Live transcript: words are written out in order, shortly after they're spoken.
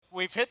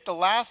We've hit the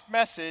last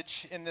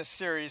message in this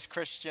series,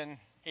 Christian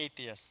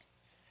Atheist.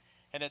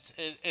 And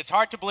it's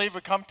hard to believe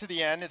we come to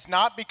the end. It's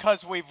not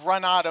because we've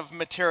run out of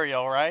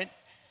material, right?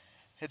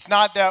 It's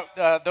not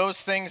that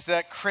those things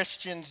that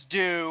Christians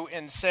do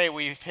and say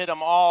we've hit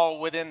them all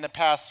within the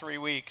past 3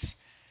 weeks.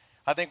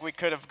 I think we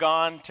could have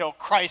gone till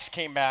Christ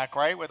came back,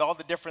 right? With all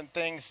the different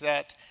things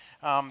that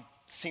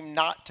seem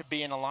not to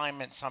be in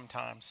alignment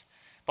sometimes.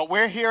 But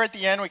we're here at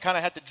the end. We kind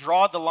of had to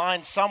draw the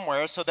line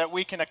somewhere so that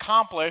we can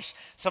accomplish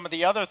some of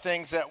the other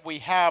things that we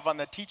have on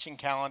the teaching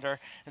calendar.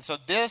 And so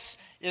this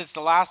is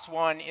the last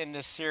one in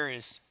this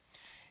series.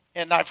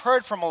 And I've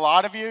heard from a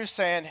lot of you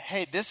saying,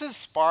 hey, this has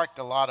sparked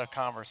a lot of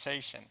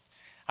conversation.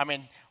 I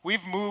mean,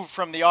 we've moved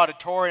from the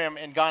auditorium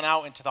and gone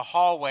out into the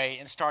hallway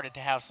and started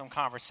to have some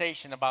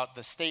conversation about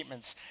the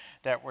statements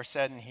that were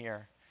said in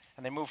here.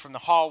 And they moved from the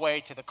hallway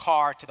to the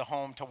car, to the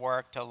home, to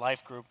work, to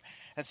life group.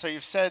 And so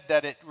you've said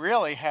that it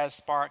really has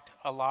sparked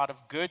a lot of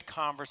good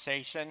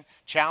conversation,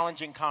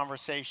 challenging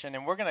conversation.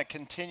 And we're going to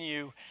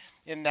continue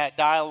in that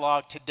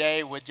dialogue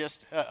today with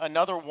just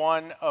another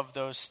one of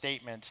those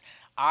statements.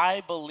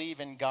 I believe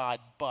in God,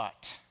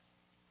 but.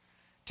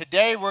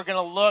 Today we're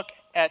going to look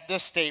at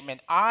this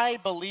statement. I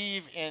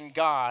believe in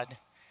God,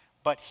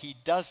 but he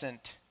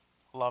doesn't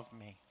love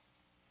me.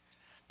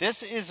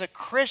 This is a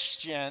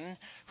Christian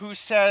who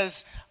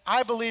says,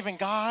 I believe in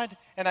God,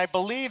 and I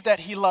believe that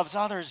he loves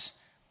others,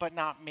 but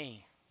not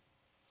me.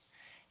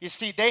 You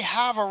see, they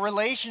have a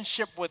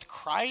relationship with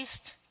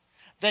Christ.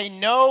 They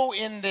know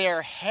in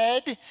their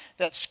head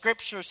that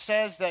Scripture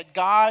says that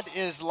God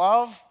is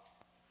love,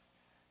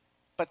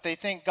 but they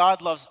think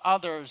God loves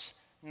others,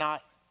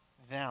 not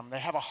them. They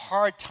have a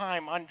hard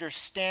time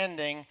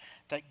understanding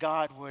that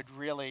God would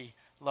really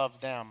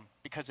love them,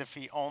 because if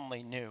he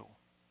only knew.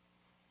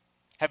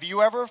 Have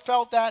you ever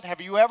felt that? Have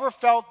you ever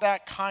felt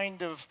that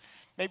kind of,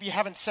 maybe you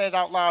haven't said it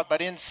out loud,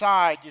 but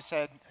inside you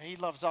said, he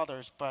loves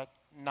others, but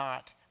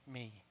not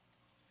me.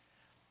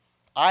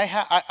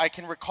 I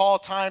can recall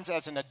times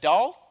as an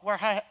adult where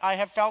I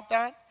have felt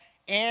that,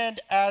 and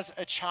as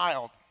a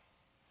child.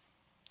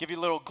 Give you a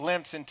little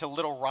glimpse into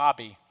little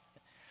Robbie,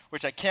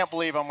 which I can't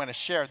believe I'm going to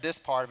share this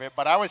part of it,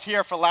 but I was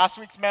here for last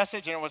week's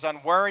message, and it was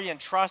on worry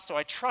and trust, so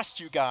I trust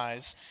you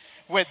guys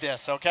with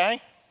this,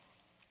 okay?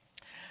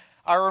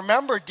 I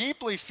remember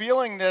deeply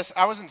feeling this.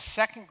 I was in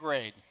second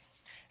grade,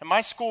 and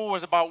my school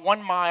was about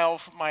 1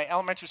 mile, my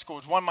elementary school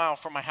was 1 mile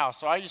from my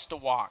house, so I used to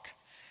walk.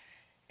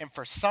 And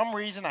for some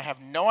reason, I have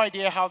no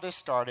idea how this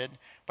started,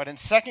 but in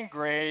second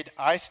grade,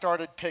 I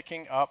started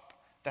picking up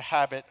the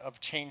habit of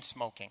chain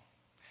smoking.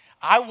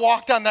 I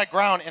walked on that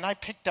ground, and I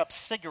picked up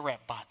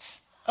cigarette butts.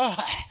 Ugh.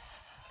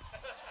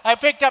 I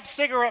picked up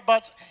cigarette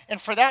butts,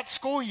 and for that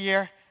school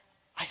year,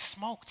 I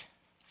smoked.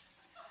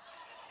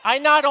 I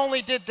not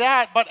only did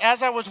that, but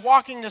as I was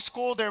walking to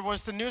school, there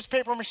was the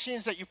newspaper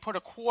machines that you put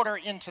a quarter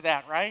into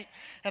that, right?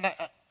 And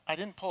I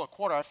didn't pull a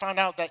quarter. I found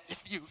out that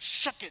if you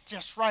shook it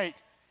just right,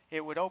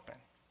 it would open.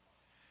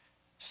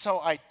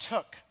 So I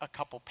took a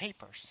couple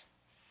papers.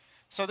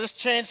 So this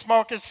chain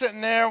smoker's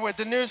sitting there with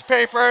the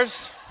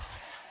newspapers.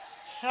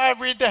 I'd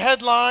read the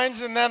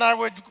headlines, and then I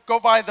would go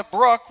by the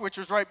brook, which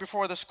was right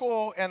before the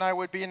school, and I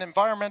would be an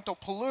environmental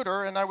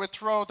polluter, and I would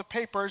throw the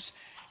papers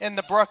in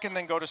the brook and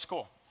then go to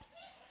school.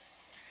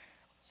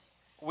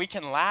 I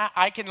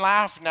can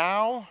laugh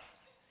now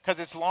because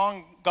it's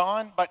long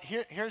gone, but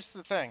here's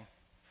the thing.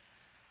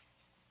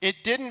 It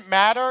didn't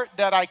matter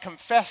that I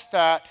confessed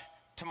that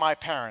to my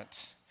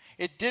parents.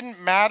 It didn't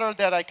matter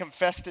that I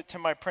confessed it to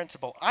my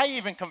principal. I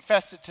even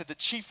confessed it to the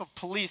chief of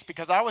police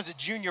because I was a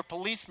junior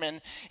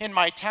policeman in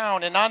my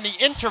town, and on the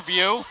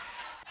interview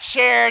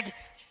shared,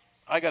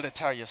 I got to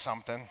tell you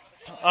something.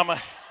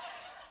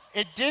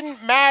 It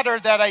didn't matter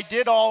that I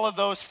did all of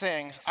those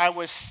things. I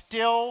was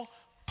still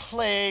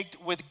plagued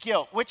with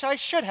guilt, which I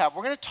should have.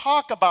 We're going to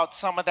talk about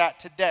some of that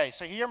today,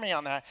 so hear me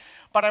on that.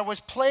 But I was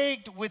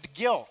plagued with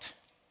guilt.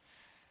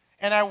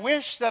 And I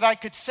wish that I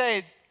could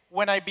say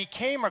when I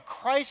became a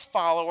Christ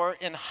follower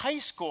in high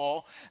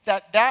school,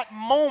 that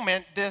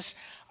moment, this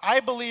I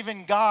believe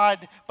in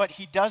God, but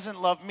he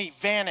doesn't love me,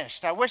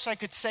 vanished. I wish I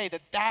could say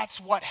that that's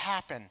what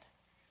happened.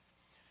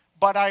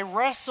 But I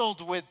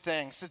wrestled with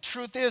things. The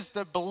truth is,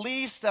 the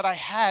beliefs that I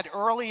had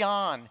early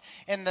on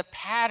and the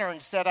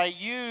patterns that I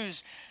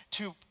used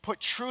to put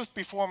truth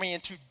before me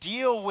and to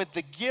deal with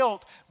the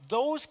guilt,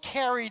 those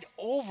carried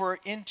over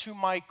into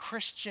my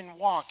Christian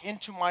walk,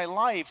 into my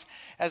life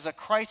as a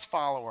Christ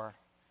follower.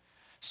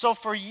 So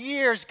for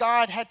years,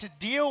 God had to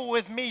deal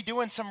with me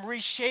doing some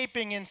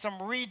reshaping and some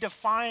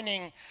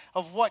redefining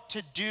of what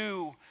to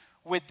do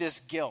with this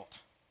guilt.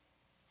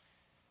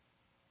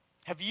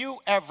 Have you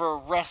ever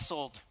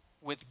wrestled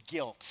with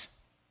guilt?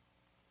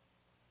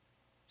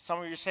 Some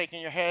of you are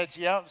shaking your heads,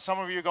 yeah. Some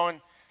of you are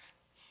going,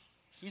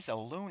 he's a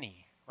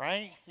loony,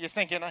 right? You're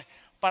thinking,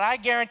 but I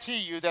guarantee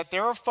you that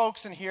there are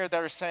folks in here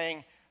that are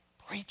saying,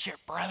 preach it,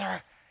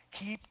 brother.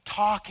 Keep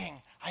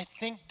talking. I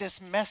think this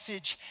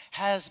message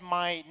has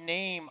my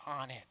name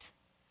on it.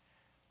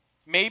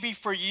 Maybe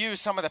for you,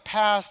 some of the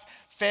past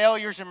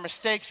failures and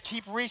mistakes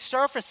keep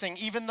resurfacing,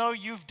 even though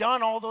you've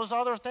done all those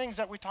other things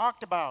that we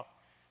talked about.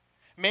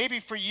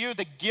 Maybe for you,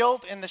 the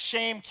guilt and the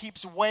shame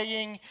keeps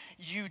weighing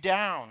you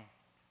down.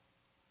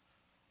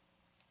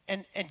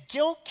 And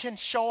guilt can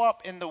show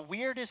up in the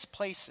weirdest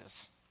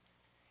places.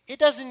 It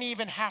doesn't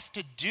even have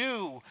to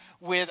do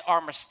with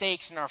our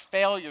mistakes and our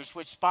failures,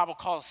 which the Bible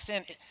calls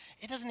sin.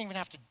 It doesn't even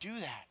have to do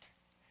that.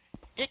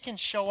 It can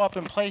show up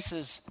in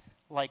places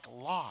like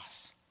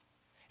loss.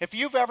 If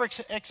you've ever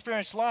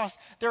experienced loss,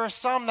 there are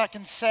some that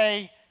can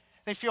say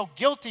they feel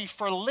guilty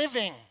for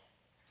living.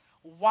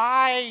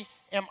 Why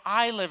am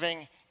I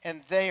living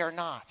and they are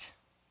not?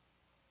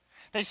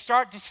 They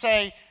start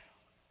to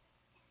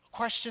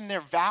question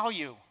their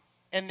value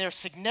and their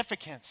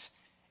significance,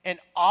 and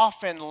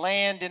often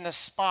land in a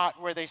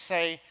spot where they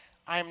say,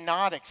 I'm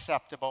not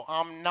acceptable,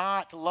 I'm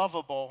not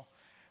lovable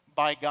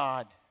by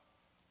God.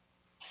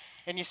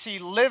 And you see,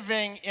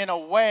 living in a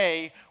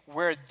way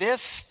where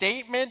this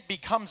statement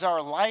becomes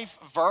our life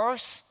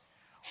verse,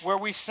 where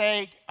we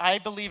say, I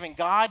believe in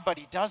God, but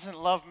he doesn't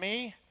love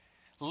me,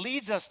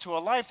 leads us to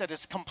a life that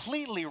is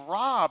completely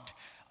robbed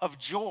of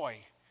joy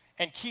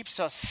and keeps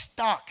us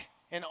stuck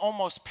and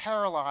almost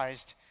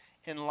paralyzed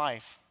in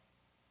life.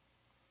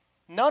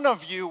 None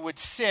of you would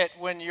sit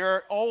when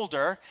you're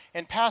older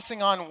and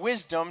passing on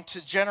wisdom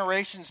to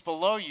generations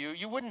below you.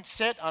 You wouldn't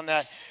sit on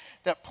that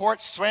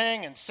porch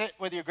swing and sit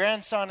with your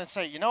grandson and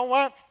say, you know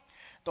what?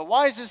 The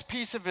wisest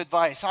piece of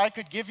advice I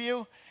could give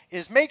you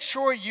is make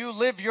sure you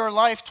live your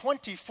life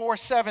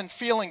 24/7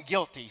 feeling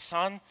guilty,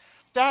 son.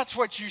 That's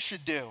what you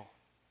should do.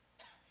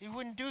 You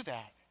wouldn't do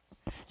that.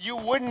 You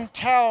wouldn't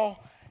tell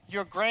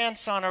your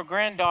grandson or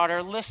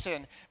granddaughter,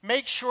 listen,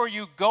 make sure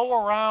you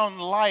go around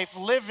life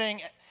living,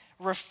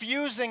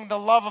 refusing the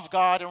love of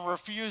God and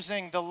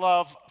refusing the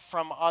love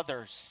from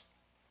others.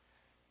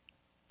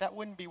 That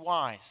wouldn't be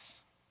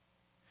wise.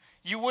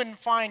 You wouldn't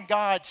find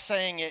God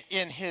saying it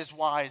in his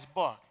wise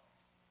book.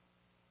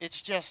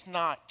 It's just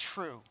not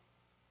true.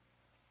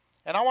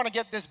 And I want to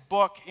get this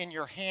book in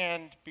your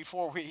hand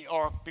before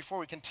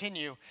we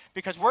continue,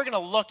 because we're going to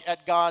look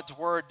at God's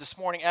word this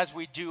morning as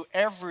we do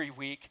every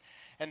week,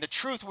 and the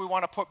truth we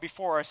want to put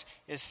before us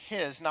is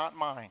his, not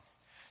mine.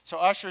 So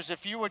ushers,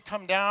 if you would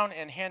come down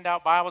and hand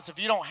out Bibles. If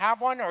you don't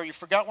have one or you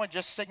forgot one,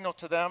 just signal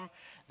to them.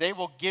 They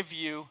will give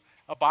you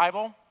a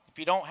Bible. If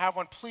you don't have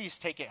one, please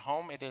take it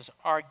home. It is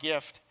our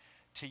gift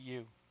to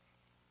you.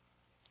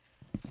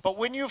 But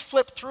when you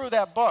flip through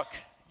that book,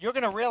 you're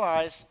going to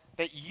realize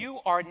that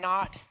you are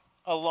not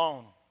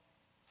alone.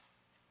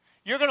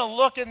 You're going to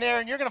look in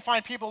there and you're going to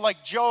find people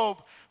like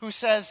Job who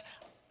says,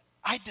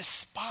 I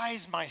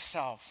despise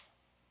myself.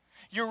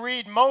 You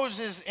read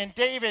Moses and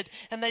David,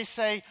 and they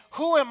say,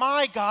 who am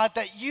I, God,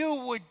 that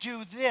you would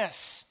do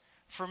this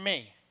for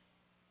me?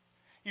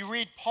 You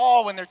read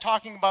Paul when they're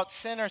talking about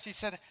sinners. He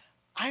said,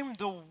 I'm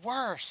the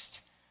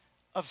worst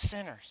of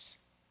sinners.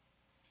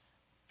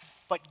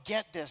 But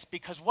get this,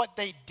 because what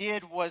they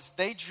did was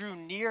they drew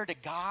near to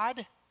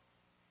God,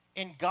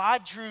 and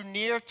God drew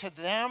near to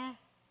them.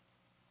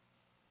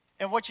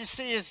 And what you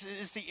see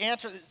is the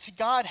answer. See,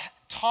 God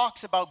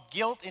talks about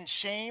guilt and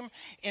shame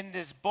in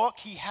this book.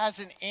 He has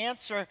an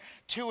answer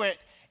to it.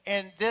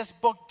 And this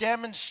book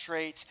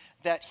demonstrates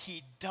that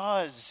he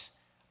does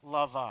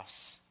love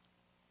us.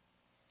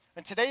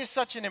 And today is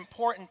such an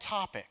important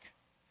topic,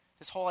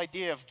 this whole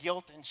idea of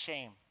guilt and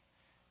shame.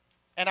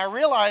 And I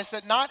realize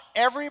that not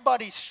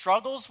everybody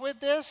struggles with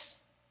this,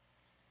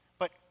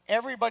 but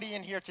everybody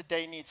in here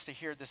today needs to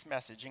hear this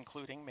message,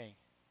 including me.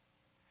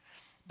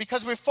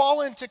 Because we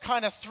fall into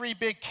kind of three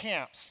big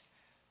camps.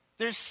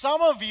 There's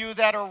some of you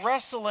that are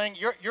wrestling,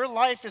 your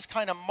life is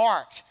kind of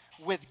marked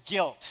with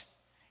guilt.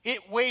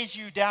 It weighs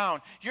you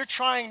down. You're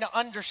trying to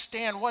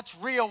understand what's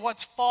real,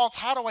 what's false,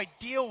 how do I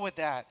deal with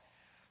that?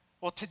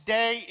 Well,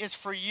 today is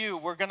for you.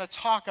 We're going to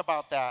talk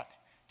about that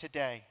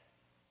today.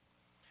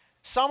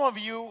 Some of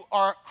you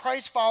are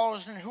Christ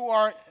followers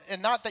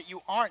and not that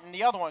you aren't in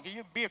the other one,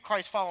 you be a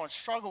Christ follower and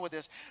struggle with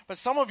this, but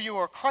some of you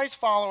are Christ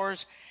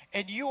followers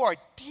and you are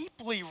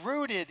deeply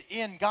rooted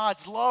in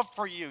God's love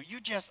for you. You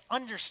just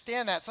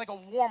understand that. It's like a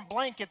warm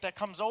blanket that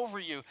comes over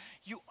you.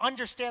 You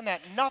understand that.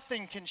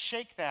 Nothing can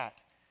shake that.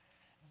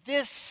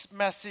 This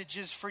message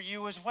is for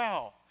you as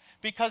well,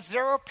 because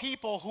there are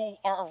people who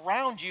are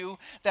around you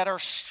that are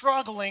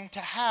struggling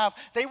to have.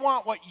 They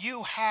want what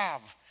you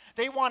have.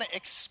 They want to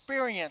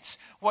experience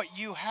what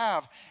you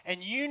have.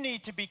 And you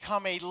need to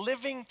become a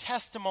living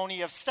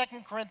testimony of 2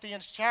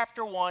 Corinthians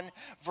chapter 1,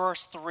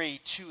 verse 3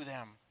 to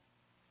them.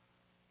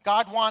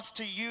 God wants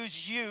to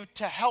use you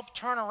to help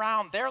turn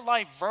around their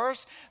life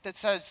verse that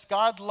says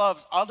God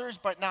loves others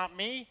but not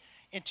me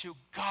into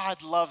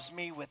God loves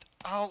me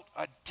without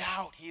a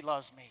doubt. He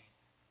loves me.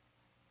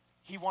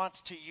 He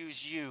wants to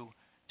use you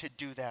to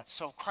do that.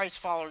 So Christ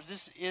followers,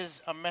 this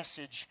is a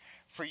message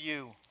for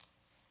you.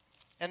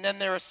 And then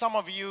there are some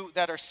of you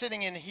that are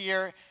sitting in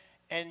here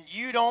and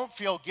you don't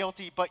feel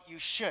guilty, but you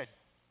should.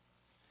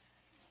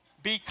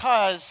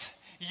 Because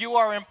you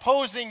are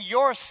imposing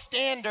your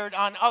standard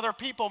on other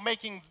people,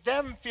 making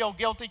them feel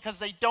guilty because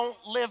they don't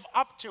live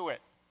up to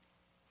it.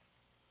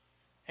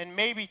 And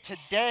maybe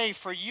today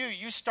for you,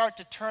 you start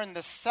to turn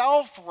the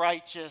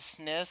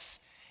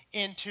self-righteousness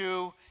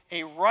into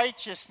a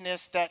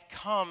righteousness that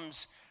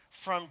comes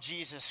from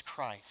Jesus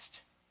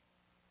Christ.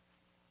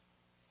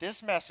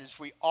 This message,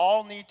 we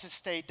all need to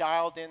stay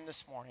dialed in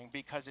this morning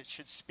because it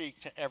should speak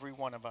to every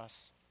one of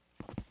us.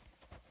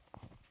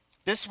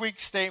 This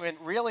week's statement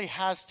really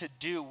has to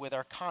do with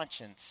our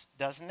conscience,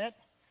 doesn't it?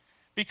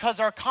 Because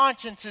our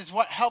conscience is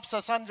what helps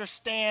us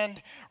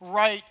understand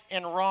right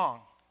and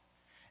wrong.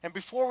 And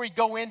before we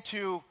go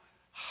into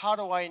how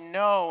do I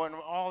know and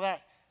all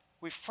that,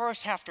 we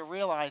first have to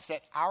realize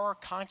that our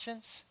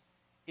conscience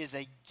is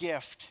a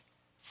gift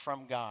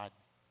from God.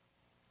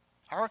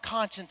 Our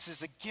conscience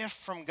is a gift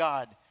from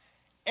God.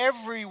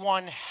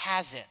 Everyone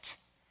has it.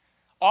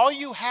 All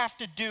you have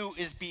to do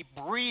is be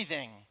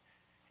breathing,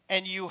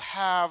 and you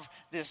have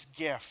this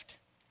gift.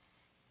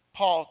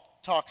 Paul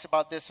talks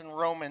about this in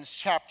Romans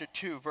chapter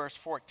 2, verse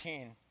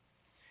 14.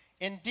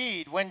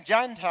 Indeed, when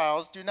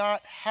Gentiles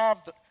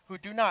who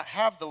do not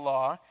have the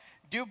law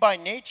do by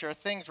nature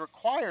things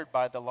required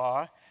by the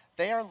law,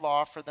 they are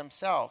law for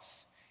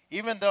themselves,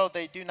 even though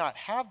they do not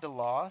have the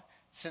law,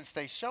 since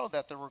they show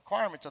that the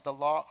requirements of the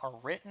law are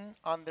written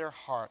on their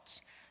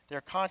hearts,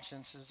 their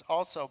consciences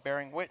also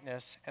bearing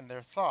witness, and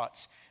their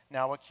thoughts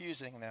now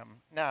accusing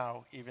them,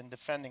 now even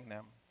defending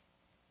them.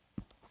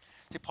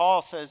 See,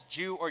 Paul says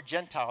Jew or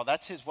Gentile.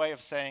 That's his way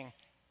of saying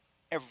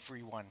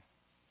everyone.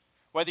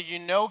 Whether you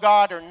know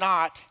God or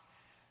not,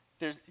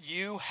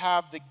 you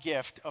have the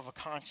gift of a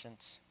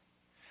conscience.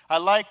 I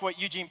like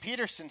what Eugene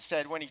Peterson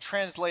said when he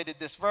translated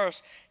this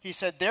verse. He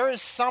said, there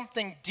is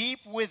something deep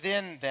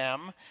within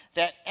them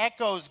that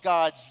echoes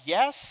God's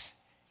yes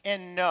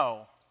and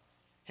no,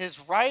 his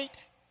right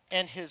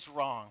and his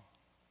wrong.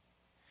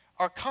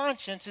 Our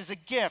conscience is a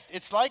gift.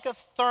 It's like a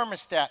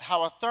thermostat,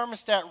 how a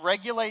thermostat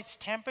regulates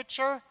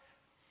temperature.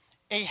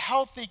 A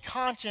healthy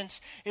conscience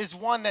is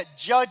one that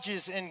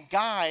judges and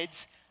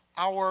guides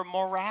our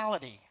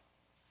morality.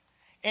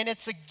 And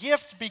it's a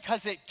gift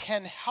because it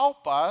can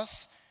help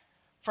us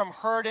from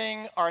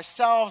hurting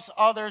ourselves,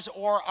 others,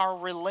 or our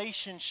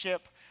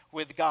relationship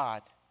with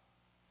God.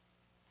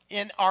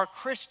 In our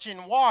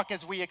Christian walk,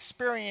 as we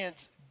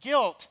experience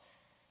guilt,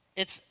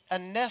 it's a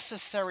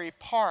necessary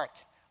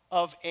part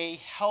of a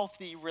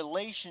healthy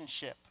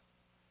relationship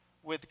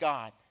with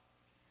God.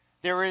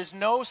 There is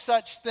no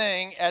such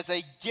thing as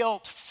a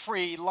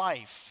guilt-free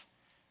life.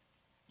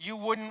 You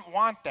wouldn't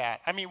want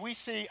that. I mean,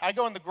 I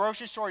go in the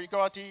grocery store, you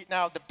go out to eat.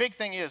 Now, the big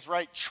thing is,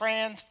 right,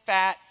 trans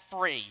fat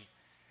free,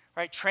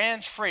 right?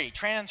 Trans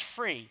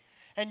free.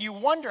 And you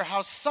wonder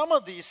how some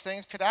of these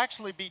things could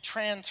actually be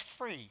trans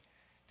free.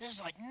 There's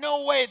like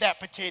no way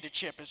that potato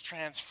chip is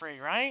trans free,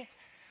 right?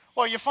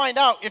 Well, you find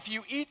out if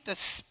you eat the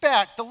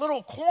speck, the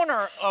little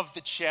corner of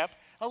the chip,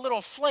 a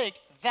little flake,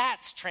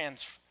 that's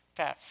trans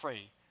fat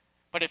free.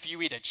 But if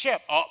you eat a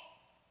chip,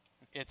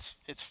 it's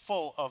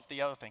full of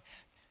the other thing.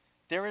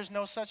 There is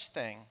no such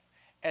thing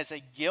as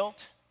a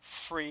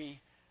guilt-free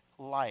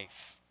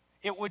life.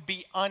 It would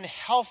be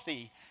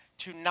unhealthy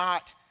to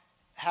not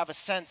have a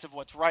sense of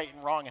what's right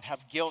and wrong and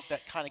have guilt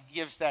that kind of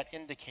gives that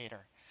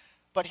indicator.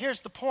 But here's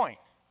the point.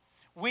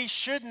 We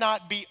should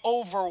not be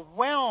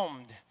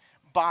overwhelmed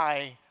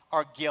by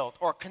our guilt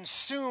or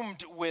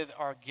consumed with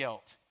our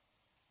guilt.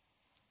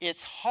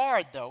 It's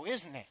hard, though,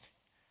 isn't it?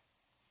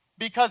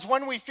 Because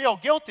when we feel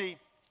guilty,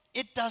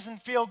 it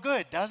doesn't feel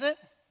good, does it?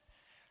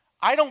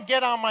 I don't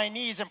get on my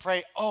knees and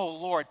pray, oh,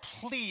 Lord,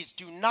 please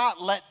do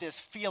not let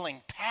this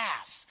feeling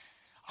pass.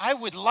 I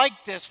would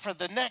like this for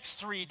the next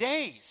 3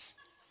 days.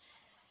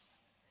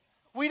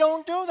 We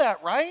don't do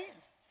that, right?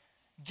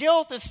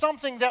 Guilt is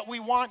something that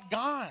we want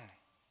gone.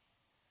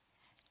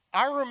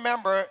 I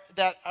remember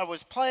that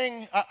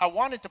I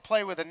wanted to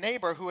play with a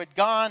neighbor who had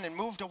gone and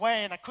moved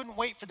away, and I couldn't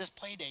wait for this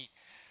play date.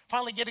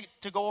 Finally get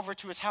to go over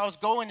to his house,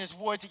 go in his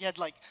woods. He had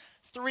like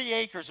 3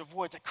 acres of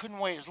woods. I couldn't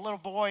wait. He was a little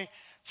boy.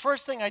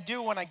 First thing I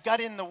do when I got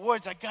in the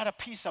woods, I got a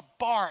piece of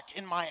bark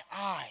in my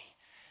eye.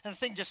 And the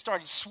thing just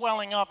started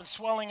swelling up.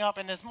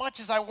 And as much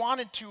as I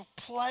wanted to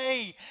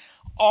play,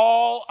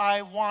 all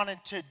I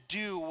wanted to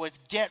do was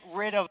get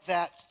rid of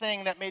that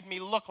thing that made me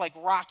look like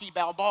Rocky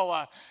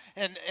Balboa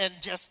and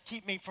just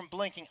keep me from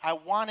blinking. I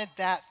wanted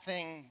that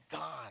thing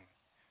gone.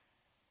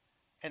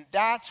 And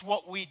that's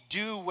what we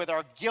do with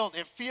our guilt.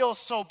 It feels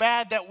so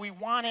bad that we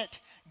want it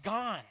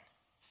gone.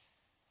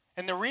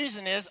 And the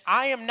reason is,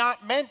 I am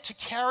not meant to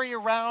carry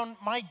around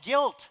my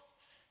guilt.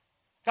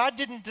 God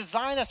didn't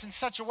design us in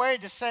such a way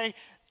to say,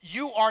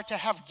 you are to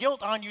have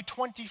guilt on you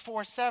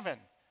 24/7.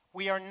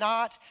 We are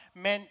not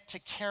meant to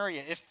carry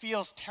it. It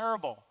feels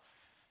terrible.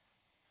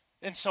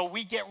 And so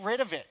we get rid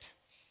of it.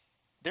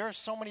 There are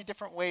so many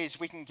different ways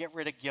we can get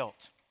rid of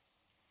guilt.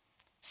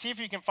 See if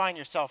you can find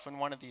yourself in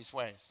one of these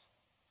ways.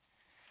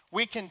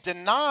 We can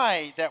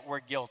deny that we're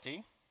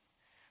guilty.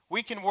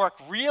 We can work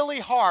really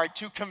hard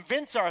to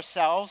convince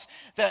ourselves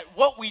that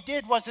what we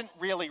did wasn't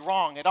really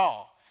wrong at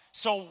all.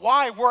 So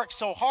why work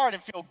so hard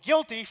and feel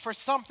guilty for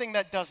something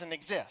that doesn't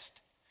exist?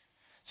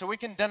 So we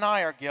can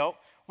deny our guilt.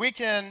 We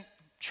can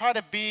try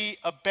to be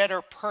a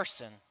better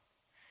person.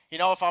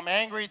 If I'm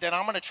angry, then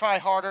I'm going to try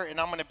harder and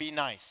I'm going to be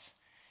nice.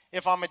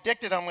 If I'm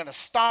addicted, I'm going to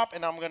stop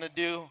and I'm going to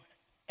do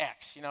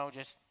X,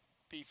 just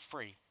be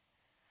free.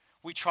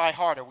 We try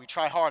harder, we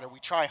try harder, we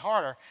try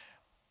harder.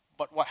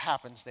 But what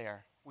happens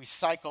there? We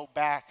cycle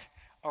back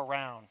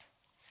around.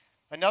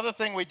 Another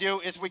thing we do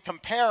is we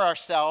compare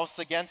ourselves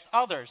against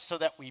others so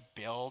that we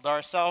build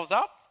ourselves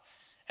up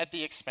at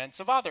the expense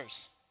of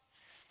others.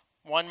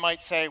 One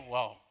might say,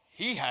 well,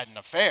 he had an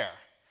affair.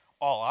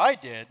 All I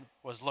did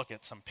was look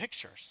at some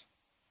pictures.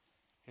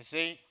 You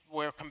see,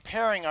 we're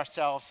comparing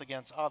ourselves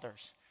against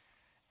others.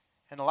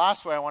 And the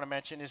last way I want to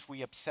mention is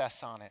we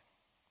obsess on it.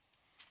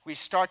 We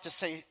start to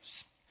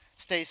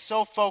stay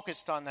so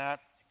focused on that,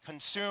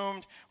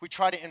 consumed. We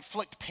try to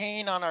inflict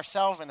pain on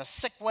ourselves in a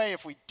sick way.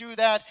 If we do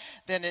that,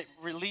 then it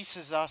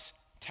releases us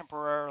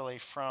temporarily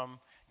from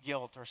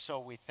guilt, or so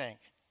we think.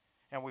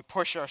 And we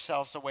push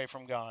ourselves away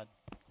from God.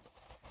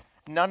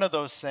 None of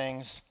those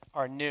things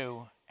are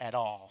new at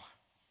all.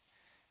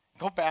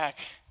 Go back,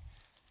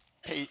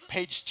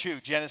 page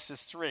 2,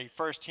 Genesis 3,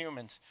 first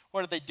humans.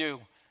 What did they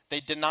do? They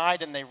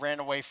denied and they ran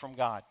away from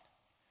God.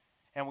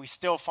 And we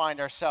still find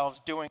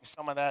ourselves doing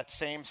some of that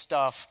same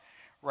stuff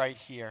right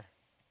here.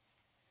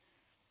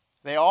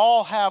 They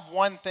all have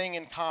one thing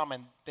in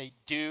common. They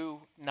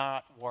do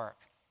not work.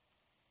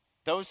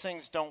 Those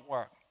things don't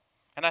work.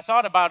 And I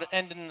thought about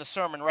ending the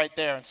sermon right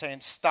there and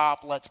saying,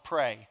 stop, let's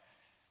pray.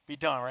 Be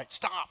done, right?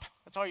 Stop.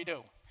 That's all you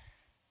do.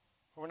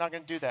 But we're not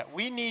going to do that.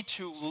 We need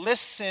to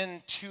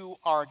listen to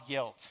our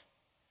guilt.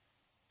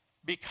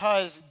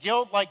 Because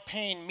guilt, like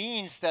pain,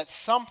 means that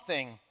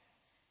something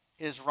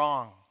is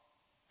wrong.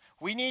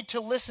 We need to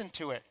listen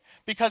to it.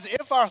 Because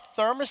if our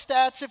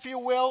thermostats, if you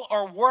will,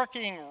 are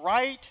working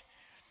right,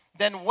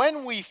 then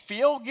when we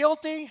feel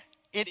guilty,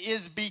 it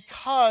is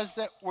because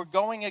that we're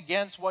going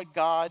against what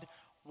God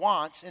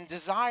wants and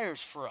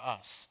desires for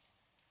us.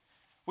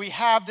 We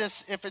have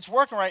this, if it's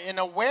working right, an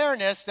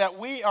awareness that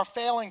we are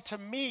failing to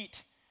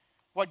meet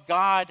what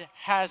God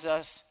has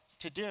us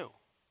to do.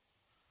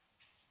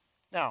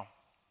 Now,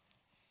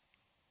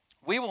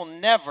 we will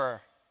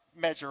never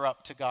measure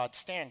up to God's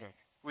standard.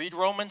 Read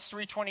Romans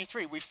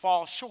 3:23. We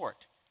fall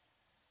short.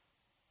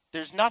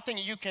 There's nothing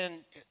you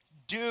can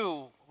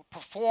do,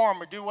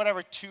 perform, or do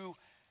whatever to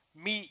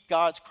meet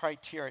God's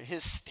criteria,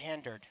 his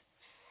standard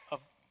of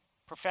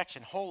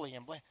perfection, holy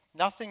and blameless.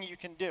 Nothing you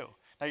can do.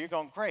 Now you're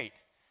going, great.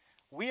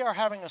 We are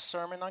having a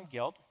sermon on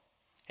guilt,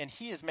 and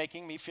he is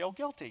making me feel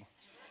guilty.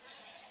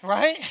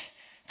 Right?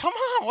 Come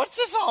on, what's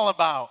this all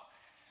about?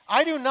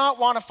 I do not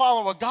want to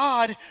follow a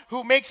God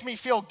who makes me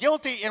feel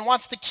guilty and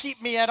wants to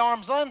keep me at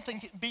arm's length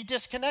and be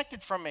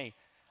disconnected from me.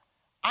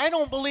 I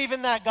don't believe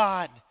in that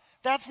God.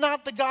 That's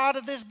not the God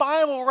of this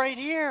Bible right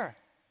here.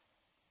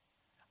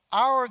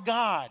 Our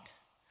God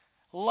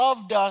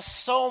loved us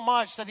so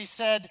much that he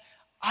said,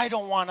 I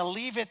don't want to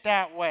leave it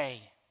that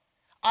way.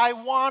 I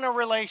want a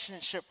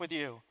relationship with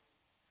you.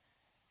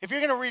 If you're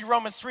going to read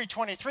Romans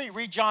 3:23,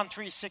 read John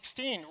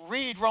 3:16,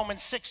 read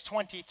Romans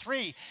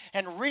 6:23,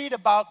 and read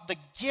about the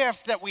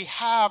gift that we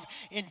have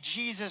in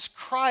Jesus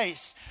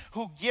Christ,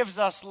 who gives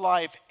us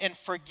life and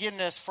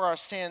forgiveness for our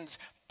sins,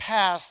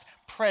 past,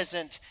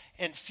 present,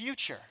 and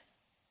future.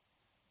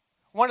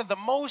 One of the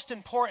most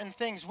important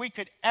things we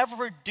could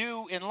ever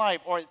do in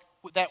life, or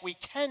that we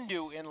can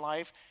do in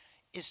life,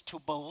 is to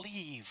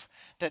believe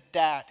that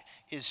that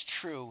is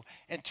true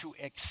and to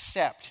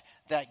accept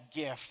that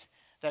gift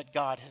that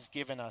God has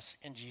given us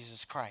in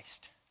Jesus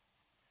Christ.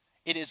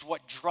 It is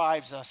what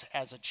drives us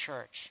as a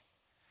church.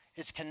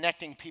 It's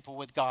connecting people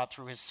with God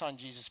through his son,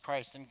 Jesus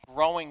Christ, and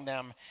growing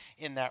them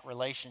in that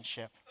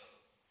relationship.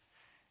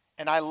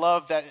 And I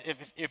love that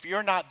if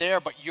you're not there,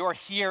 but you're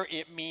here,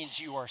 it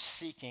means you are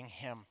seeking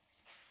him.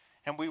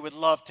 And we would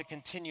love to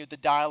continue the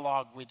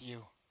dialogue with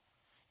you.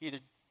 Either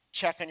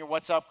check on your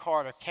WhatsApp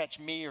card or catch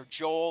me or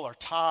Joel or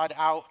Todd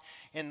out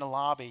in the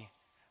lobby.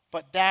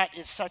 But that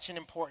is such an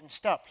important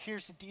step.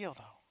 Here's the deal,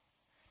 though.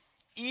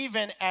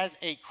 Even as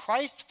a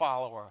Christ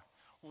follower,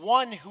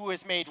 one who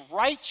is made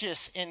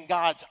righteous in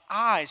God's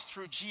eyes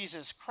through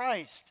Jesus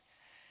Christ,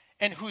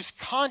 and whose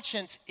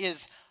conscience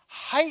is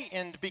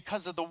heightened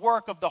because of the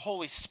work of the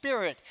Holy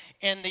Spirit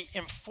and the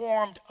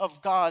informed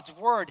of God's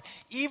word,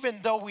 even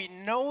though we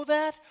know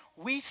that,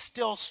 we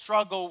still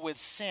struggle with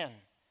sin.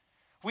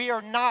 We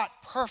are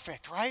not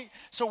perfect, right?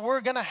 So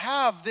we're going to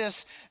have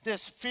this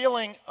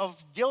feeling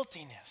of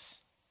guiltiness.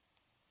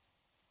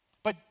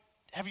 But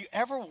have you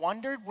ever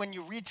wondered when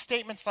you read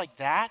statements like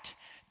that,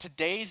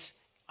 today's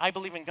I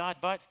believe in God,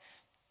 but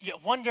you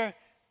wonder,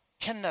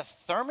 can the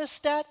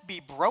thermostat be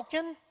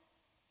broken?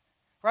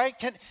 Right?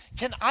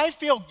 Can I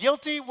feel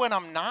guilty when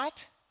I'm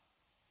not?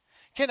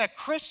 Can a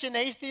Christian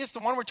atheist, the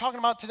one we're talking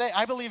about today,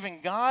 I believe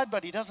in God,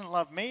 but he doesn't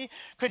love me,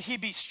 could he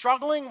be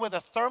struggling with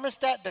a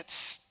thermostat that's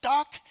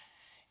stuck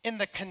in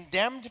the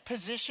condemned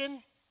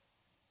position?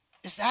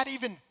 Is that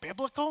even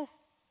biblical?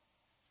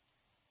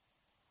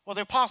 Well,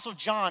 the Apostle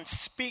John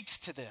speaks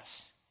to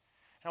this.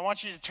 And I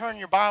want you to turn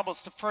your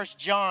Bibles to 1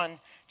 John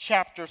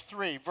chapter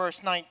 3,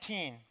 verse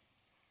 19.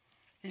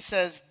 He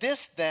says,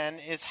 "This then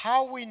is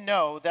how we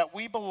know that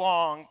we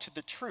belong to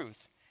the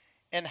truth,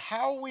 and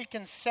how we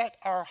can set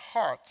our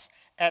hearts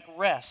at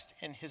rest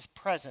in his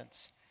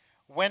presence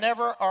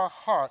whenever our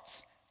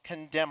hearts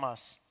condemn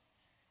us.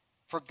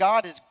 For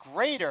God is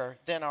greater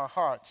than our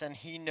hearts, and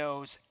he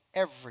knows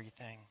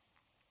everything.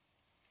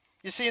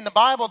 You see, in the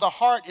Bible, the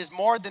heart is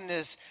more than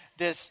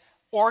this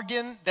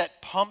organ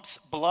that pumps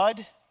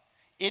blood.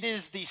 It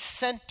is the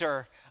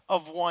center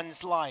of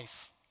one's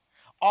life.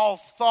 All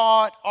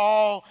thought,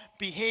 all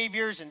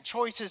behaviors and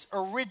choices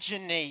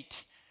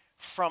originate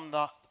from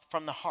the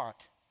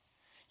heart.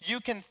 You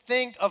can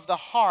think of the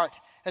heart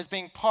as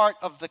being part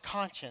of the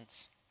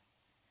conscience.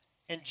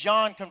 And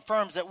John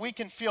confirms that we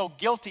can feel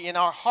guilty and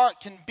our heart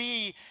can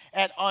be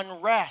at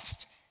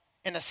unrest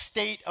in a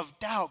state of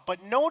doubt.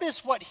 But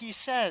notice what he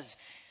says.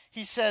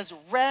 He says,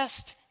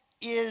 rest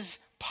is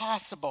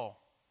possible.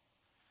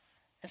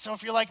 And so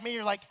if you're like me,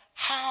 you're like,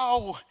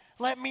 how?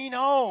 Let me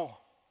know.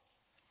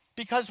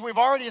 Because we've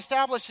already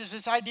established there's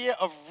this idea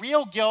of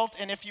real guilt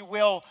and, if you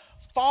will,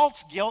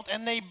 false guilt,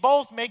 and they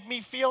both make me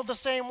feel the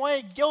same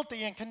way,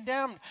 guilty and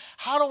condemned.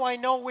 How do I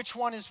know which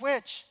one is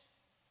which?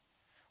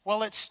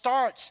 Well, it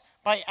starts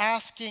by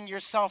asking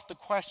yourself the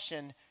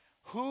question,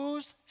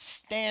 whose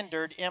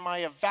standard am I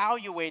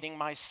evaluating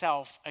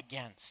myself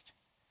against?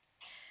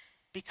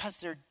 Because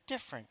they're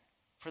different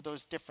for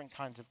those different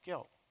kinds of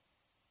guilt.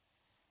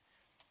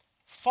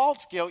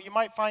 False guilt, you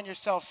might find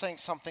yourself saying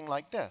something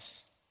like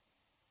this.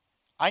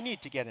 I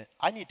need to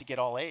get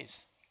all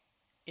A's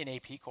in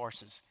AP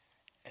courses.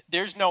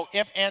 There's no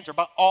if, ands, or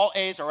but, all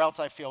A's or else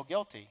I feel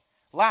guilty.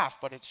 Laugh,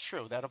 but it's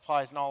true. That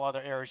applies in all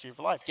other areas of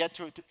your life. Get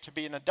to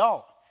be an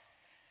adult.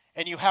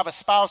 And you have a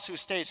spouse who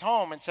stays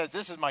home and says,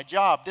 this is my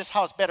job. This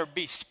house better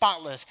be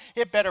spotless.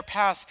 It better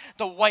pass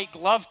the white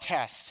glove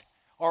test,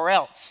 or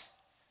else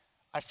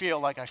I feel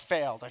like I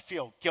failed. I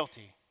feel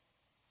guilty.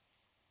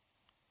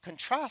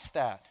 Contrast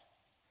that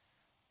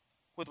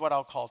with what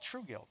I'll call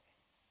true guilt.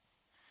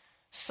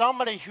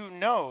 Somebody who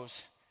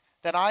knows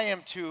that I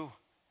am to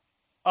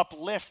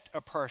uplift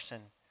a person,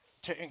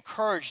 to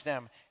encourage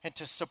them, and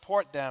to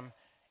support them,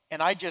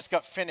 and I just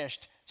got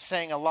finished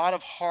saying a lot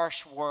of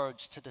harsh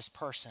words to this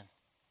person.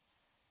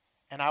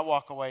 And I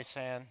walk away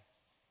saying,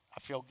 I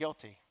feel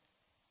guilty.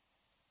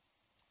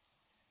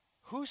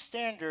 Whose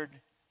standard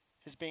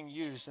is being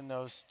used in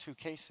those two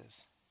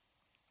cases?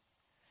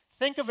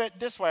 Think of it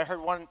this way. I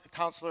heard one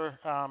counselor,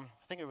 I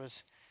think it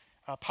was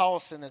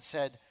Paulson, that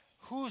said,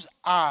 whose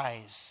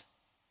eyes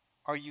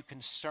are you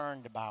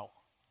concerned about?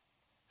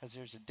 Because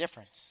there's a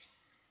difference.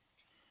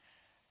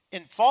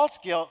 In false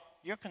guilt,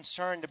 you're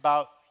concerned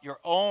about your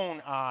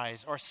own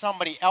eyes or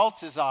somebody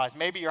else's eyes,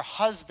 maybe your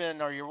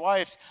husband or your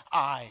wife's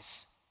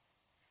eyes.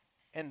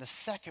 And the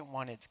second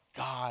one, it's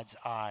God's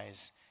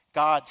eyes,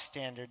 God's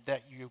standard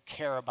that you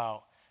care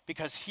about,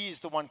 because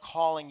he's the one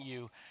calling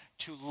you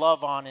to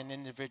love on an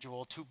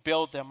individual, to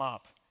build them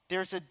up.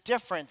 There's a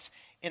difference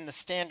in the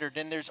standard,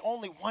 and there's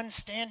only one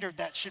standard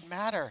that should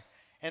matter,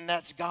 and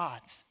that's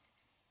God's.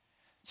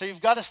 So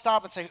you've got to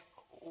stop and say,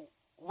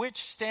 which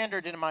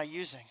standard am I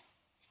using?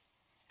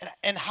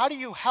 And how do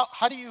you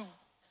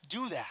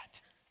do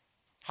that?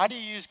 How do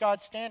you use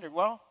God's standard?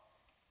 Well,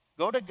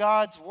 go to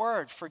God's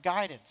word for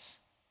guidance.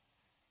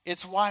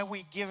 It's why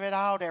we give it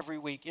out every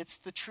week. It's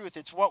the truth.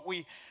 It's what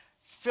we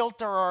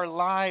filter our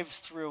lives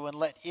through and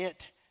let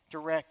it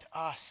direct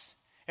us.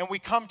 And we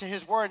come to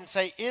his word and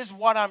say, is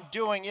what I'm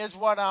doing, is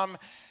what I'm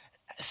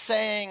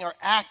saying or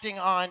acting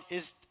on,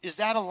 is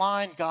that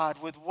aligned,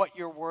 God, with what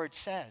your word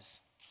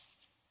says?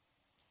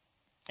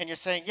 And you're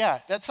saying, yeah,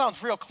 that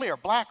sounds real clear,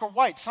 black or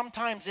white.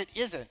 Sometimes it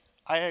isn't.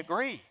 I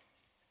agree.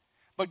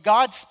 But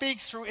God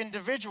speaks through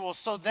individuals.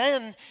 So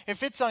then,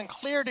 if it's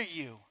unclear to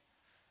you,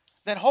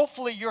 then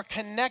hopefully you're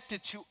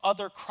connected to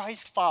other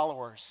Christ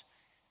followers.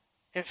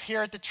 If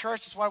here at the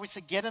church, that's why we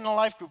say get in a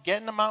life group,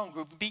 get in a mountain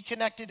group, be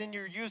connected in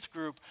your youth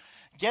group,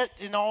 get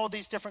in all of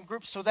these different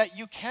groups so that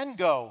you can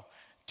go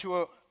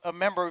to a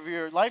member of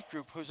your life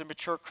group who's a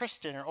mature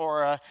Christian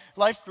or a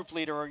life group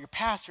leader or your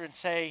pastor and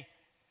say,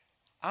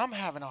 I'm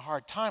having a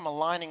hard time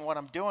aligning what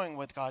I'm doing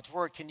with God's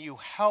word. Can you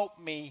help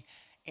me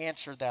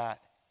answer that?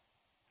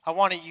 I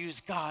want to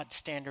use God's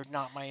standard,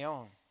 not my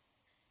own.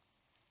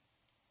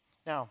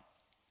 Now,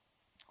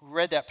 we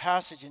read that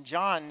passage in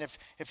John.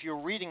 If you're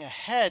reading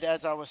ahead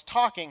as I was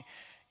talking,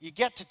 you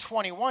get to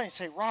 21, you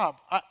say, Rob,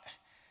 I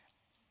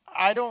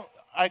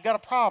got a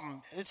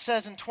problem. It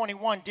says in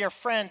 21, dear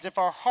friends, if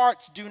our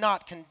hearts do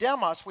not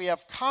condemn us, we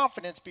have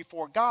confidence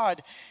before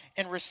God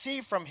and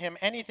receive from him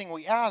anything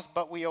we ask,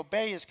 but we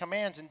obey his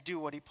commands and do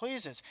what he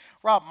pleases.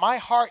 Rob, my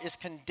heart is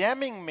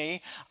condemning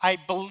me. I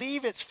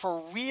believe it's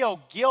for real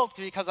guilt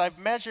because I've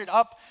measured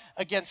up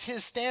against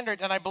his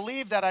standard, and I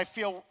believe that I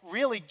feel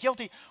really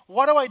guilty.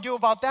 What do I do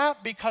about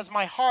that? Because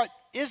my heart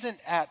isn't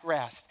at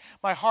rest.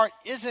 My heart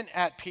isn't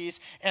at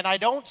peace, and I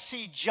don't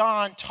see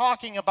John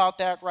talking about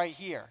that right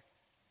here.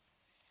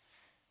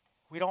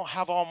 We don't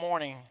have all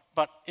morning,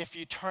 but if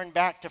you turn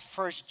back to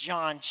 1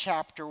 John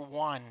chapter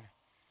 1,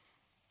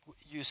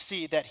 you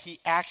see that he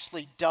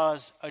actually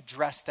does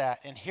address that.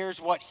 And here's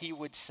what he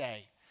would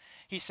say.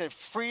 He said,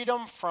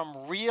 freedom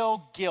from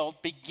real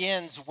guilt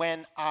begins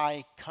when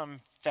I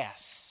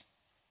confess.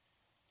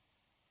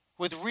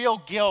 With real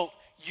guilt,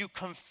 you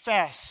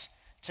confess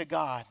to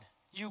God.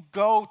 You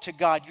go to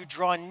God. You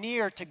draw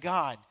near to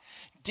God.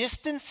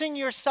 Distancing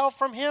yourself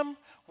from him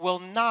will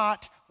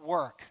not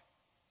work.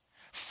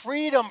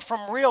 Freedom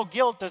from real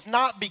guilt does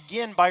not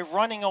begin by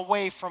running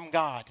away from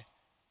God.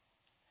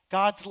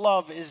 God's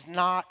love is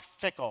not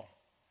fickle.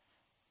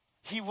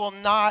 He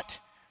won't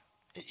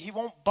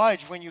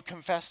budge when you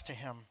confess to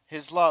him.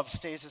 His love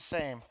stays the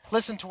same.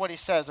 Listen to what he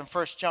says in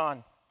 1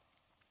 John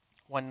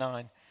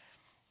 1:9.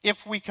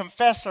 If we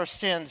confess our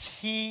sins,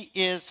 he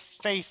is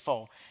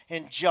faithful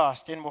and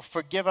just and will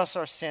forgive us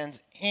our sins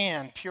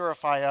and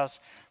purify us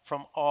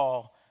from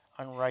all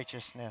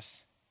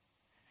unrighteousness.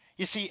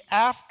 You see,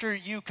 after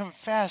you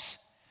confess,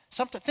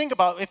 think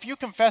about if you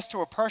confess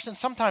to a person,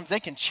 sometimes they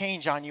can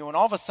change on you and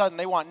all of a sudden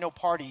they want no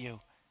part of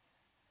you.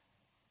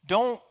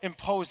 Don't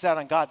impose that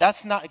on God.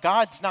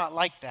 God's not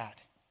like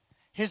that.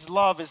 His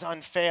love is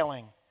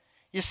unfailing.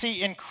 You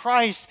see, in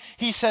Christ,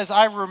 he says,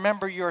 I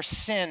remember your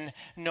sin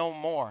no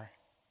more.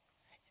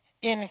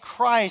 In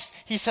Christ,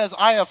 he says,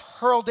 I have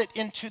hurled it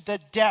into the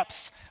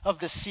depths of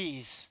the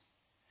seas.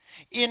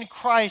 In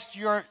Christ,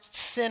 your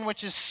sin,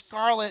 which is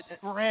scarlet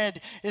red,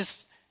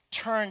 is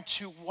turned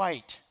to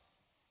white.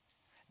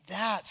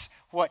 That's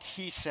what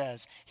he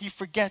says. He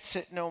forgets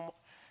it.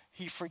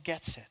 He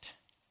forgets it.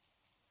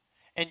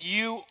 And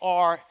you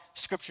are,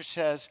 Scripture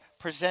says,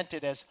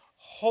 presented as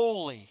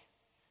holy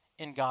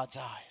in God's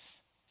eyes.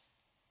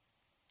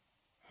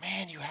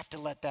 Man, you have to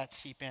let that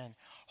seep in.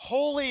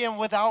 Holy and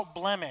without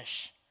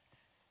blemish.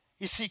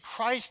 You see,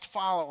 Christ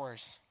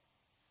followers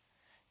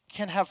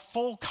can have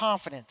full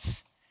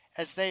confidence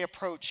as they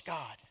approach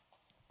God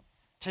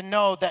to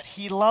know that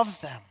he loves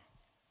them.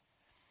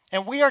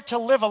 And we are to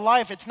live a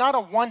life, it's not a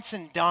once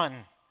and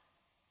done.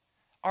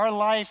 Our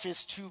life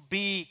is to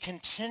be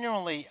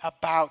continually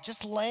about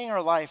just laying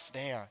our life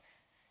there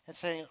and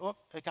saying, oh,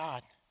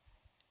 God,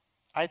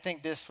 I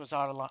think this was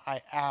out of line.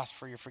 I ask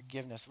for your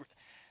forgiveness.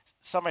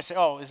 Somebody say,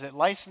 oh, is it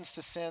license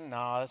to sin?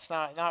 No, that's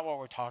not what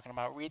we're talking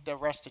about. Read the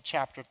rest of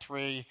chapter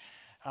 3.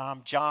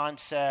 John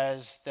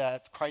says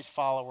that Christ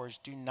followers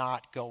do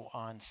not go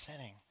on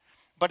sinning.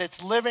 But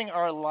it's living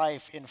our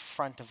life in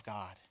front of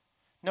God.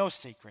 No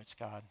secrets,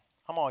 God.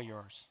 I'm all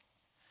yours.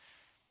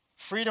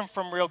 Freedom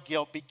from real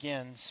guilt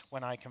begins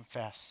when I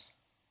confess.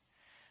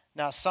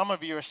 Now, some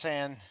of you are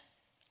saying,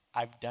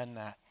 I've done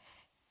that.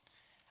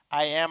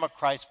 I am a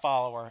Christ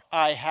follower.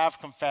 I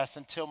have confessed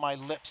until my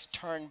lips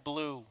turn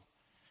blue,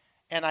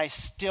 and I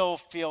still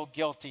feel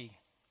guilty.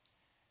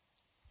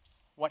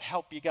 What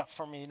help you got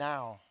for me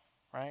now,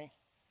 right?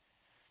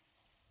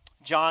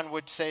 John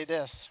would say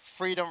this,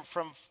 freedom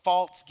from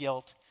false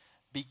guilt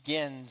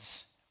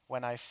begins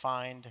when I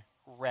find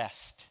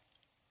rest.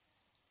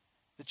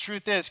 The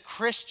truth is,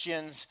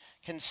 Christians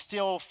can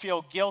still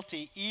feel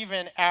guilty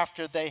even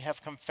after they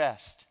have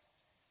confessed.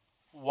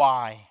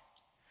 Why?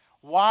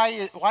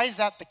 Why is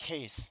that the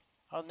case?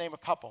 I'll name a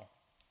couple.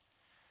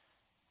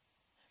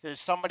 There's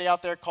somebody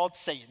out there called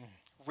Satan,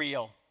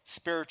 real,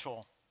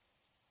 spiritual.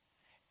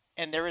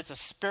 And there is a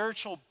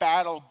spiritual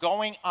battle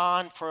going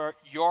on for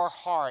your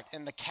heart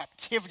and the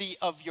captivity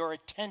of your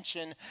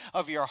attention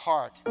of your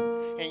heart.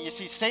 And you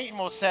see, Satan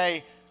will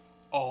say,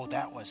 oh,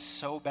 that was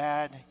so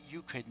bad,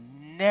 you could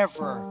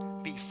never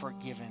be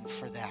forgiven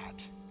for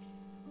that.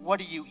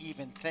 What are you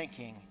even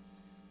thinking?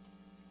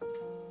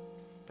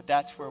 But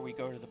that's where we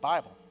go to the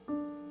Bible.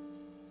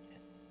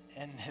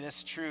 And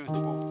this truth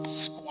will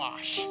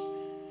squash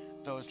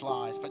those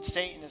lies. But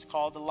Satan is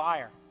called a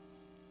liar,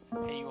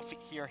 and you will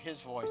hear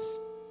his voice.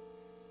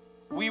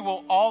 We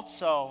will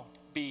also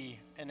be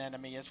an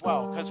enemy as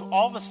well, because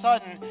all of a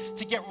sudden,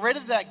 to get rid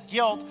of that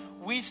guilt,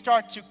 we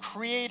start to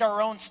create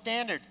our own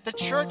standard. The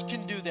church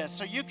can do this,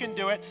 so you can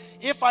do it.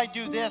 If I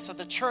do this, or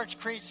the church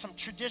creates some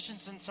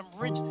traditions and some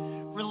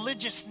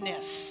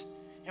religiousness,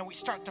 and we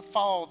start to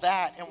follow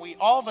that, and we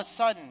all of a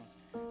sudden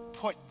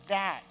put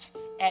that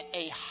at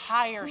a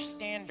higher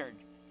standard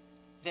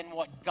than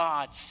what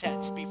God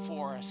sets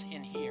before us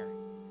in here.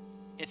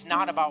 It's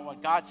not about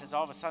what God says.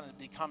 All of a sudden it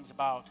becomes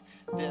about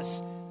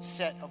this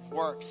set of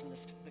works and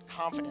the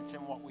confidence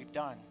in what we've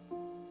done.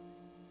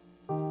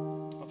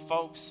 But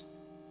folks,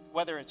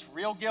 whether it's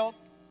real guilt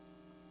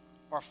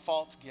or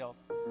false guilt,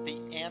 the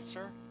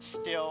answer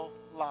still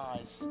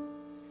lies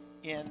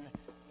in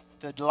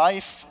the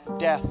life,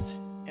 death,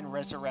 and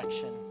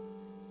resurrection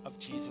of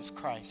Jesus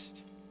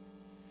Christ.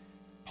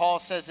 Paul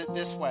says it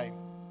this way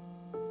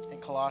in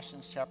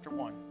Colossians chapter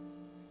 1.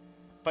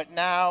 But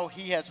now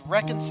he has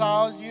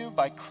reconciled you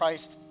by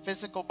Christ's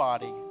physical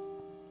body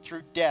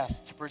through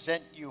death to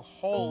present you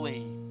holy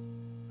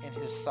in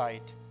his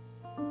sight,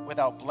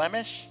 without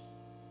blemish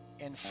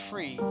and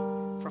free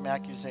from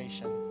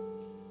accusation.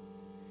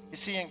 You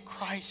see, in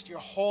Christ you're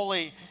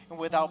holy and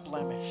without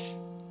blemish.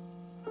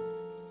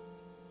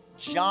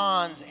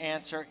 John's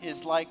answer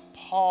is like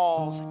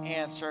Paul's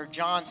answer.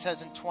 John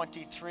says in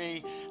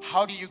 23,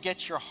 how do you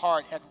get your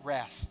heart at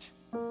rest?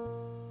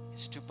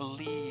 It's to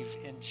believe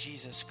in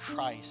Jesus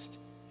Christ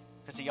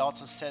Because he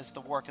also says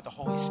the work of the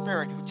Holy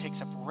Spirit, who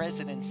takes up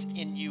residence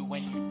in you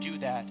when you do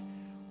that,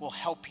 will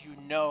help you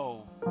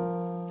know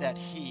that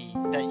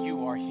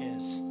you are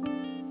his.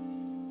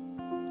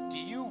 Do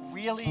you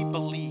really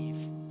believe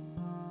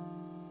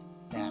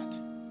that?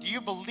 Do you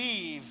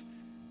believe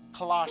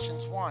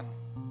Colossians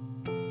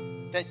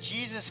 1? That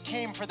Jesus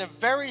came for the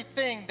very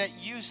thing that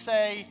you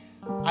say,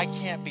 I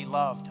can't be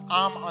loved,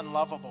 I'm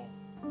unlovable.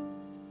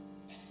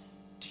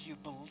 Do you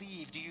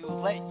believe? Do you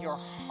let your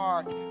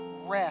heart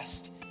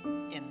rest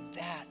in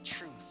that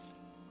truth?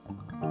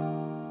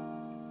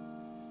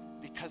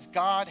 Because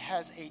God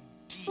has a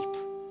deep,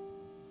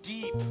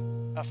 deep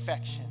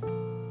affection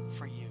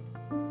for you.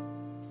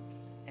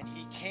 And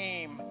he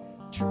came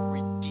to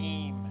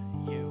redeem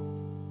you.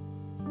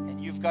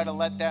 And you've got to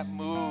let that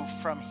move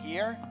from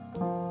here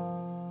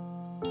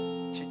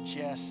to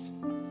just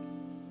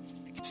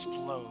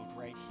explode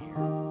right here.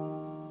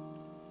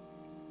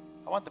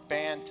 I want the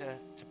band to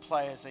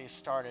play as they've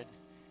started.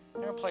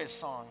 They're going to play a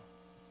song.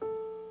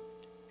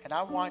 And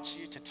I want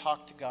you to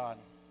talk to God.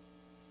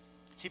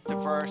 Keep the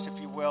verse, if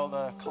you will,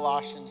 the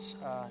Colossians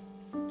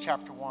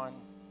chapter 1,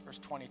 verse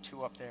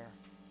 22 up there.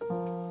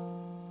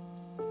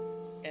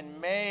 And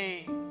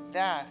may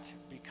that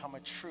become a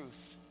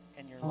truth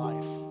in your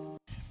life.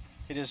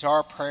 It is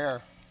our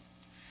prayer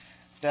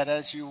that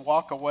as you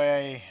walk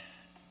away,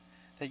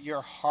 that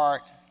your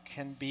heart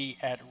can be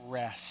at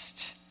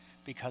rest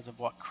because of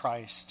what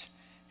Christ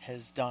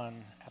has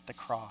done at the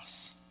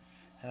cross.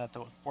 And that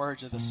the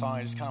words of the song,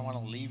 I just kind of want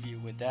to leave you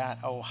with that.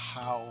 Oh,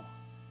 how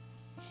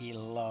he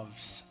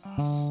loves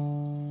us.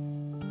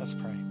 Let's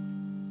pray.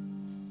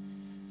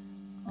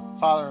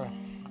 Father,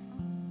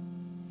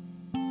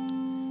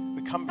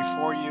 we come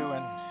before you,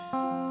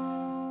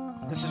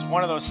 and this is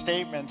one of those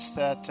statements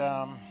that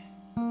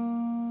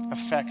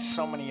affects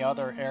so many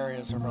other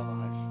areas of our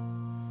life.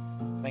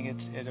 I think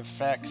it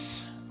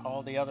affects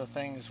all the other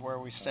things where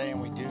we say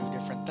and we do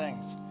different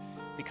things,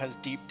 because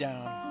deep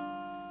down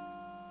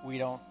we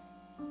don't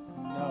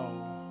know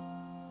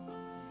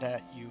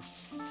that you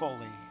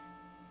fully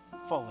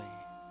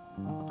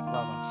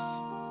love us.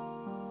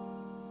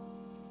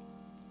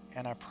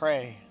 And I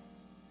pray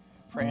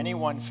for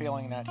anyone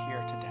feeling that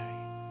here today,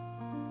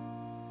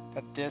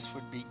 that this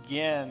would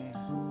begin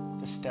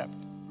the step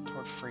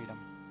toward freedom,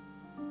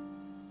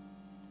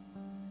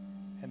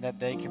 and that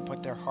they can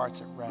put their hearts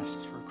at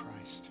rest through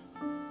Christ.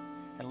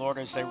 And Lord,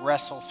 as they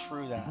wrestle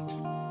through that,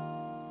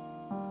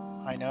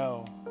 I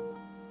know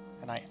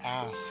and I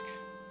ask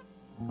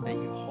that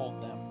you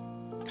hold them,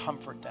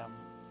 comfort them,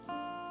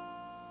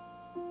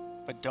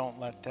 but don't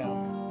let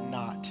them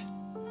not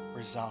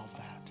resolve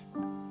that.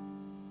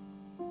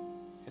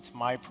 It's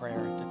my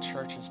prayer, the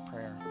church's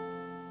prayer,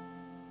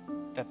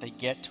 that they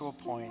get to a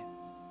point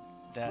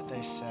that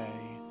they say,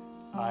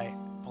 I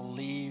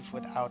believe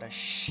without a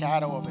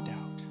shadow of a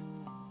doubt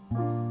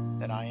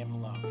that I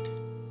am loved.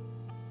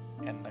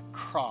 And the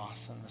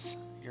cross and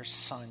your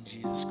Son,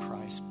 Jesus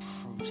Christ,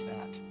 proves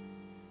that.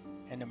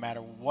 And no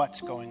matter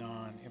what's going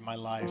on in my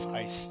life,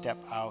 I step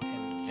out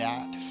in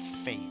that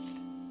faith.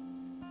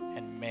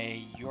 And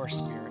may your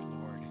Spirit,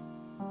 Lord,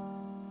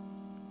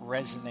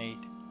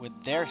 resonate with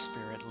their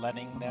spirit,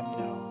 letting them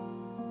know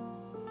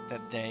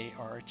that they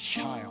are a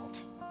child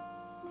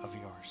of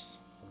yours.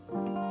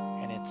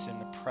 And it's in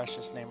the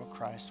precious name of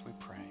Christ we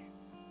pray.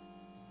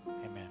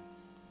 Amen.